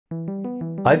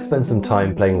I've spent some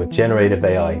time playing with generative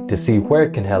AI to see where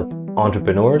it can help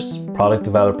entrepreneurs, product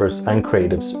developers, and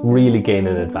creatives really gain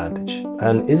an advantage.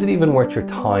 And is it even worth your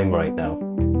time right now?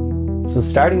 So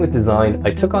starting with design,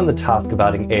 I took on the task of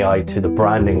adding AI to the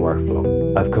branding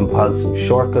workflow. I've compiled some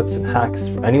shortcuts and hacks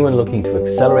for anyone looking to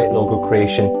accelerate logo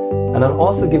creation, and I'll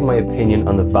also give my opinion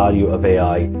on the value of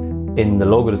AI in the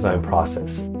logo design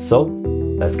process. So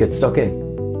let's get stuck in.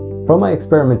 From my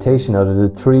experimentation out of the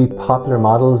three popular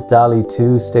models, DALL-E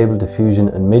 2, Stable Diffusion,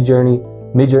 and Midjourney,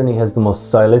 Midjourney has the most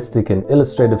stylistic and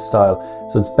illustrative style,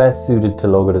 so it's best suited to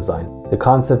logo design. The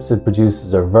concepts it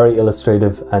produces are very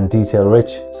illustrative and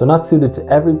detail-rich, so not suited to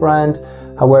every brand,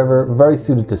 however, very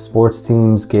suited to sports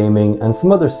teams, gaming, and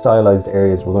some other stylized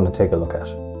areas we're going to take a look at.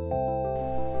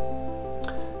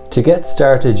 To get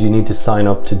started, you need to sign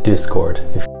up to Discord.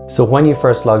 So when you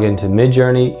first log into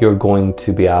Midjourney, you're going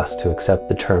to be asked to accept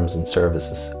the terms and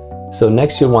services. So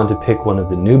next you'll want to pick one of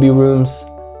the newbie rooms,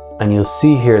 and you'll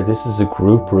see here this is a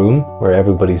group room where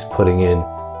everybody's putting in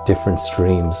different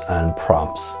streams and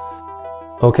prompts.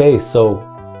 Okay, so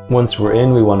once we're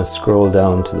in, we want to scroll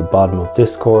down to the bottom of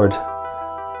Discord,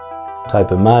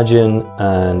 type imagine,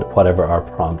 and whatever our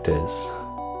prompt is.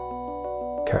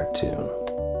 Cartoon.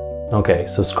 Okay,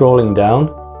 so scrolling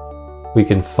down, we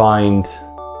can find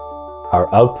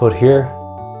our output here,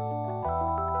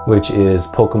 which is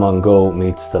Pokemon Go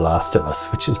meets The Last of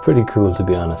Us, which is pretty cool, to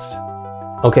be honest.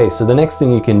 Okay, so the next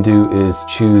thing you can do is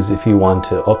choose if you want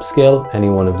to upscale any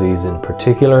one of these in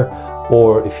particular,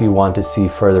 or if you want to see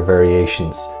further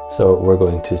variations. So we're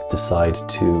going to decide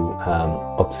to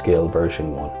upscale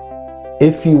version 1.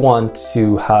 If you want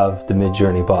to have the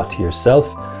Midjourney bot to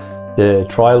yourself, the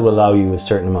trial will allow you a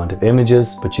certain amount of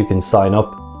images, but you can sign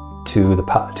up to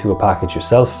a package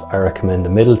yourself. I recommend the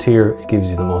middle tier. It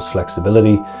gives you the most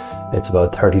flexibility. It's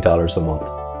about $30 a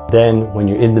month. Then when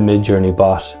you're in the Midjourney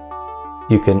bot,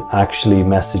 you can actually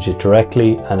message it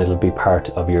directly and it'll be part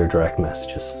of your direct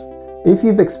messages. If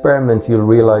you've experimented, you'll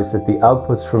realize that the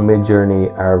outputs from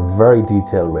Midjourney are very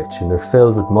detail rich and they're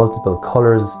filled with multiple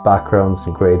colors, backgrounds,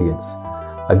 and gradients.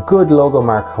 A good logo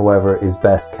mark, however, is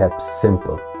best kept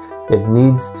simple. It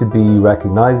needs to be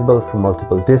recognizable from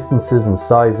multiple distances and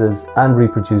sizes and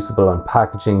reproducible on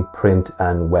packaging, print,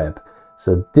 and web.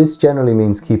 So this generally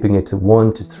means keeping it to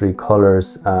 1 to 3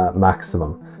 colors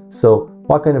maximum. So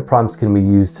what kind of prompts can we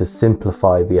use to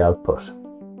simplify the output?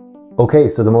 Okay,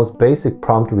 so the most basic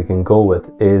prompt we can go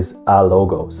with is a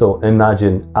logo. So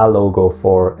imagine a logo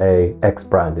for a X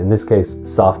brand, in this case,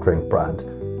 soft drink brand.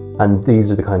 And these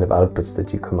are the kind of outputs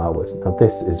that you come out with. Now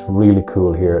this is really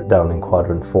cool here down in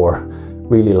quadrant 4.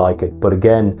 Really like it. But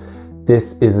again,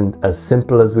 this isn't as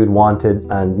simple as we'd wanted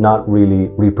and not really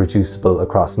reproducible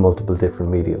across multiple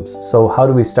different mediums. So how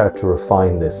do we start to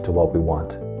refine this to what we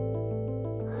want?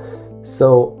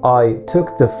 So I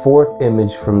took the 4th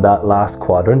image from that last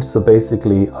quadrant. So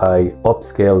basically I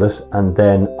upscaled it and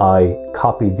then I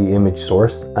copied the image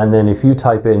source. And then if you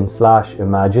type in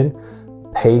 /imagine,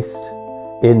 paste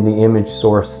in the image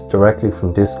source directly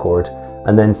from Discord,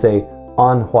 and then say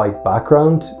on white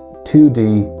background,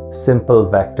 2D, simple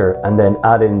vector, and then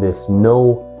add in this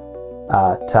no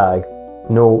tag,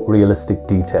 no realistic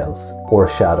details or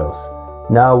shadows.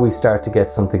 Now we start to get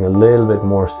something a little bit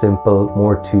more simple,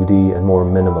 more 2D and more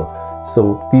minimal.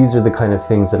 So these are the kind of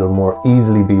things that will more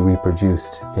easily be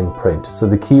reproduced in print. So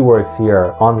the keywords here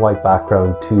are on white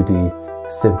background,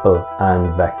 2D, simple,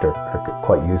 and vector are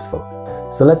quite useful.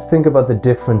 So let's think about the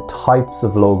different types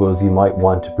of logos you might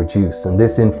want to produce, and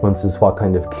this influences what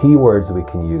kind of keywords we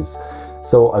can use.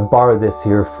 So I borrowed this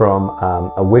here from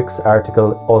a Wix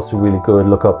article, also really good.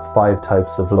 Look up 5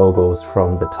 types of logos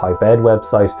from the TypeEd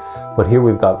website. But here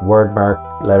we've got word mark,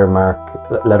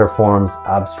 letter forms,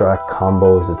 abstract,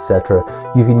 combos, etc.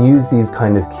 You can use these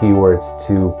kind of keywords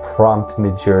to prompt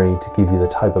Midjourney to give you the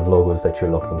type of logos that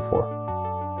you're looking for.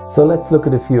 So let's look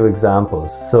at a few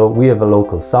examples. So we have a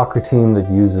local soccer team that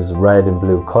uses red and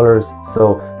blue colors.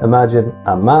 So imagine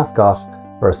a mascot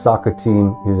for a soccer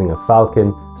team using a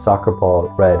falcon, soccer ball,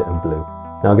 red and blue.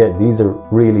 Now again, these are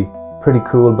really pretty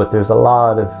cool, but there's a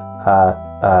lot of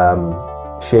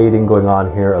shading going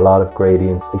on here, a lot of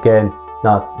gradients. Again,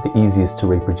 not the easiest to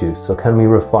reproduce. So can we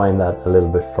refine that a little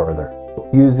bit further?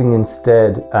 Using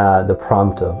instead the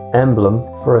prompt of emblem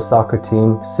for a soccer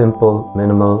team, simple,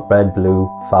 minimal, red, blue,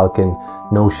 falcon,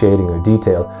 no shading or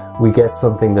detail, we get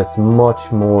something that's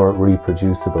much more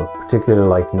reproducible, particularly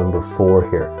like number 4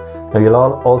 here. Now you'll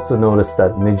also notice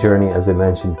that Midjourney, as I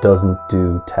mentioned, doesn't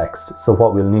do text. So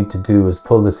what we'll need to do is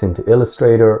pull this into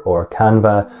Illustrator or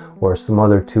Canva or some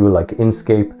other tool like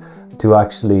Inkscape to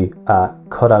actually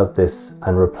cut out this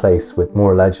and replace with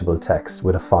more legible text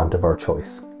with a font of our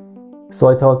choice. So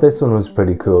I thought this one was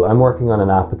pretty cool. I'm working on an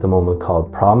app at the moment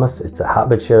called Promise. It's a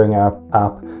habit sharing app.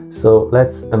 So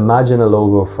let's imagine a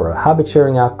logo for a habit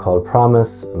sharing app called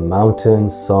Promise, mountain,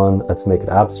 sun. Let's make it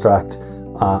abstract,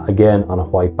 again on a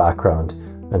white background.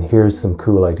 And here's some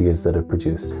cool ideas that it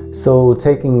produced. So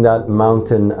taking that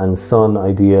mountain and sun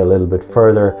idea a little bit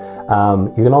further,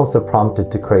 you can also prompt it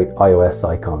to create iOS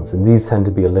icons, and these tend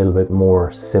to be a little bit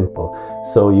more simple.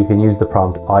 So you can use the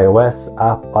prompt iOS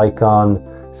app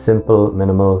icon, simple,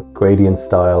 minimal, gradient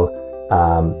style,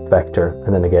 vector,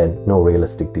 and then again, no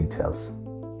realistic details.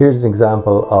 Here's an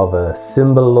example of a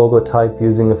symbol logo type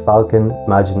using a falcon.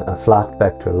 Imagine a flat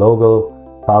vector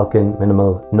logo, falcon,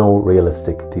 minimal, no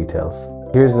realistic details.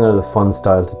 Here's another fun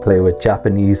style to play with,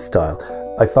 Japanese style.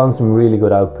 I found some really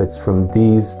good outputs from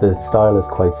these. The style is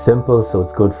quite simple, so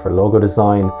it's good for logo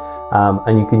design.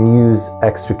 And you can use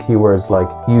extra keywords like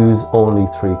use only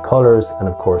 3 colors and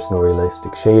of course no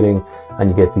realistic shading, and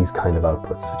you get these kind of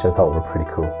outputs, which I thought were pretty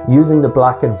cool. Using the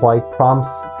black and white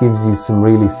prompts gives you some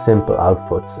really simple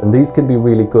outputs, and these can be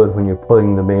really good when you're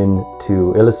putting them in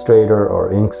to Illustrator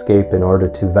or Inkscape in order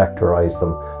to vectorize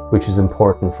them, which is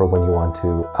important for when you want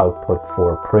to output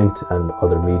for print and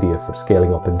other media for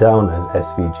scaling up and down as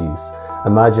SVGs.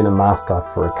 Imagine a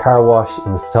mascot for a car wash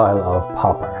in the style of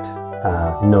pop art.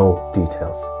 No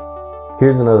details.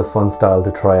 Here's another fun style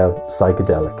to try out,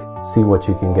 psychedelic. See what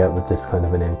you can get with this kind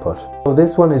of an input. So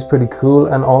this one is pretty cool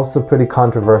and also pretty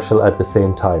controversial at the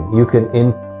same time. You can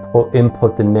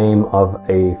input the name of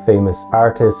a famous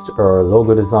artist or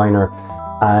logo designer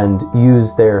and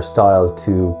use their style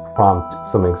to prompt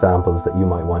some examples that you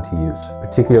might want to use,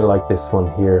 particularly like this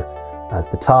one here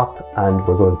at the top, and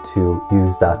we're going to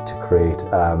use that to create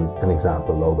an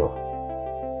example logo.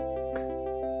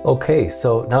 Okay,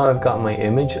 so now I've got my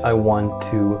image. I want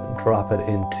to drop it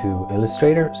into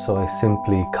Illustrator, so I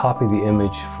simply copy the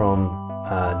image from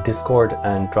Discord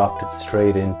and dropped it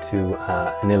straight into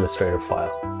an Illustrator file.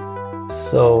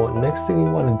 So next thing we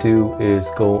want to do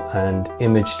is go and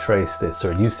image trace this,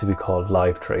 or it used to be called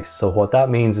live trace. So what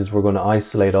that means is we're going to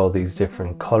isolate all these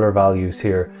different color values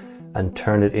here and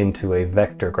turn it into a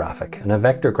vector graphic. And a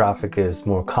vector graphic is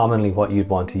more commonly what you'd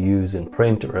want to use in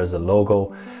print or as a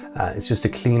logo. It's just a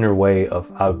cleaner way of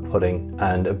outputting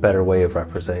and a better way of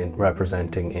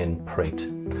representing in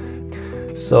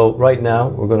print. So right now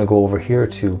we're going to go over here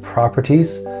to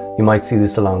properties. You might see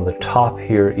this along the top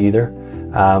here either,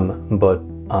 but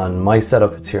on my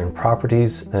setup it's here in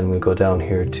properties, and we'll go down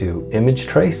here to image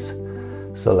trace.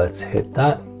 So let's hit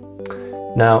that.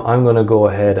 Now I'm going to go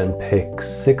ahead and pick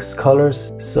 6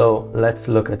 colors. So let's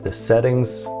look at the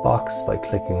settings box by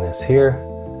clicking this here.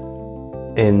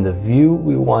 In the view,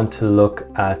 we want to look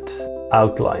at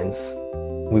outlines.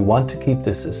 We want to keep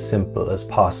this as simple as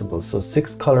possible. So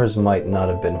 6 colors might not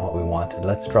have been what we wanted.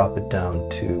 Let's drop it down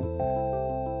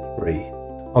to 3.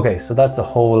 Okay, so that's a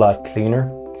whole lot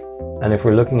cleaner. And if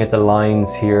we're looking at the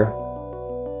lines here,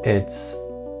 it's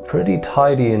pretty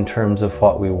tidy in terms of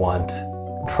what we want.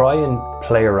 Try and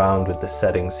play around with the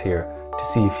settings here to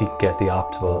see if you can get the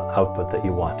optimal output that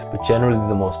you want. But generally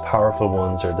the most powerful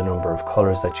ones are the number of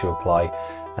colors that you apply.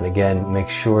 And again, make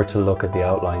sure to look at the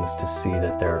outlines to see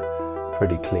that they're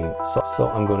pretty clean.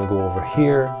 So I'm going to go over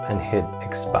here and hit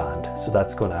expand. So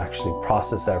that's going to actually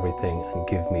process everything and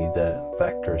give me the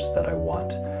vectors that I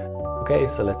want. Okay,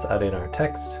 so let's add in our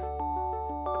text.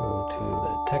 Go to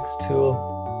the text tool.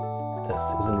 This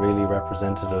isn't really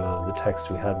representative of the text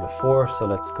we had before, so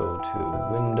let's go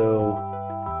to window,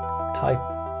 type,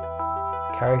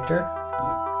 character.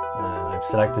 And I've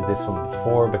selected this one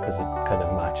before because it kind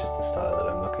of matches the style that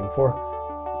I'm looking for.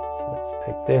 So let's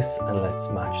pick this and let's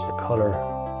match the color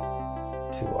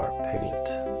to our piglet.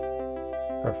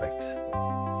 Perfect.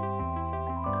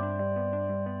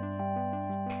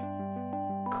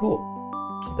 Cool.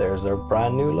 So there's our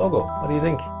brand new logo. What do you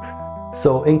think?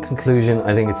 So in conclusion,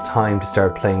 I think it's time to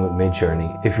start playing with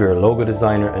Midjourney. If you're a logo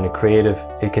designer and a creative,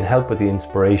 it can help with the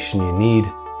inspiration you need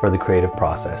for the creative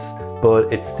process.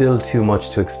 But it's still too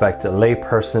much to expect a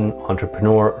layperson,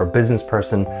 entrepreneur, or business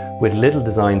person with little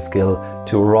design skill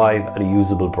to arrive at a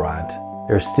usable brand.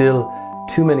 There are still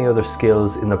too many other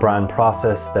skills in the brand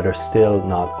process that are still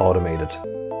not automated.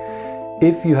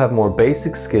 If you have more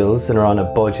basic skills and are on a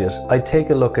budget, I'd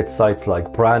take a look at sites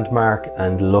like Brandmark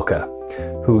and Looka,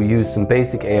 who use some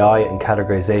basic AI and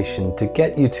categorization to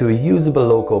get you to a usable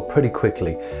logo pretty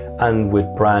quickly and with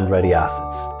brand ready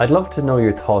assets. I'd love to know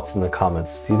your thoughts in the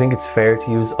comments. Do you think it's fair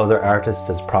to use other artists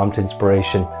as prompt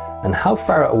inspiration? And how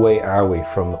far away are we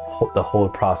from the whole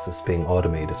process being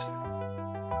automated?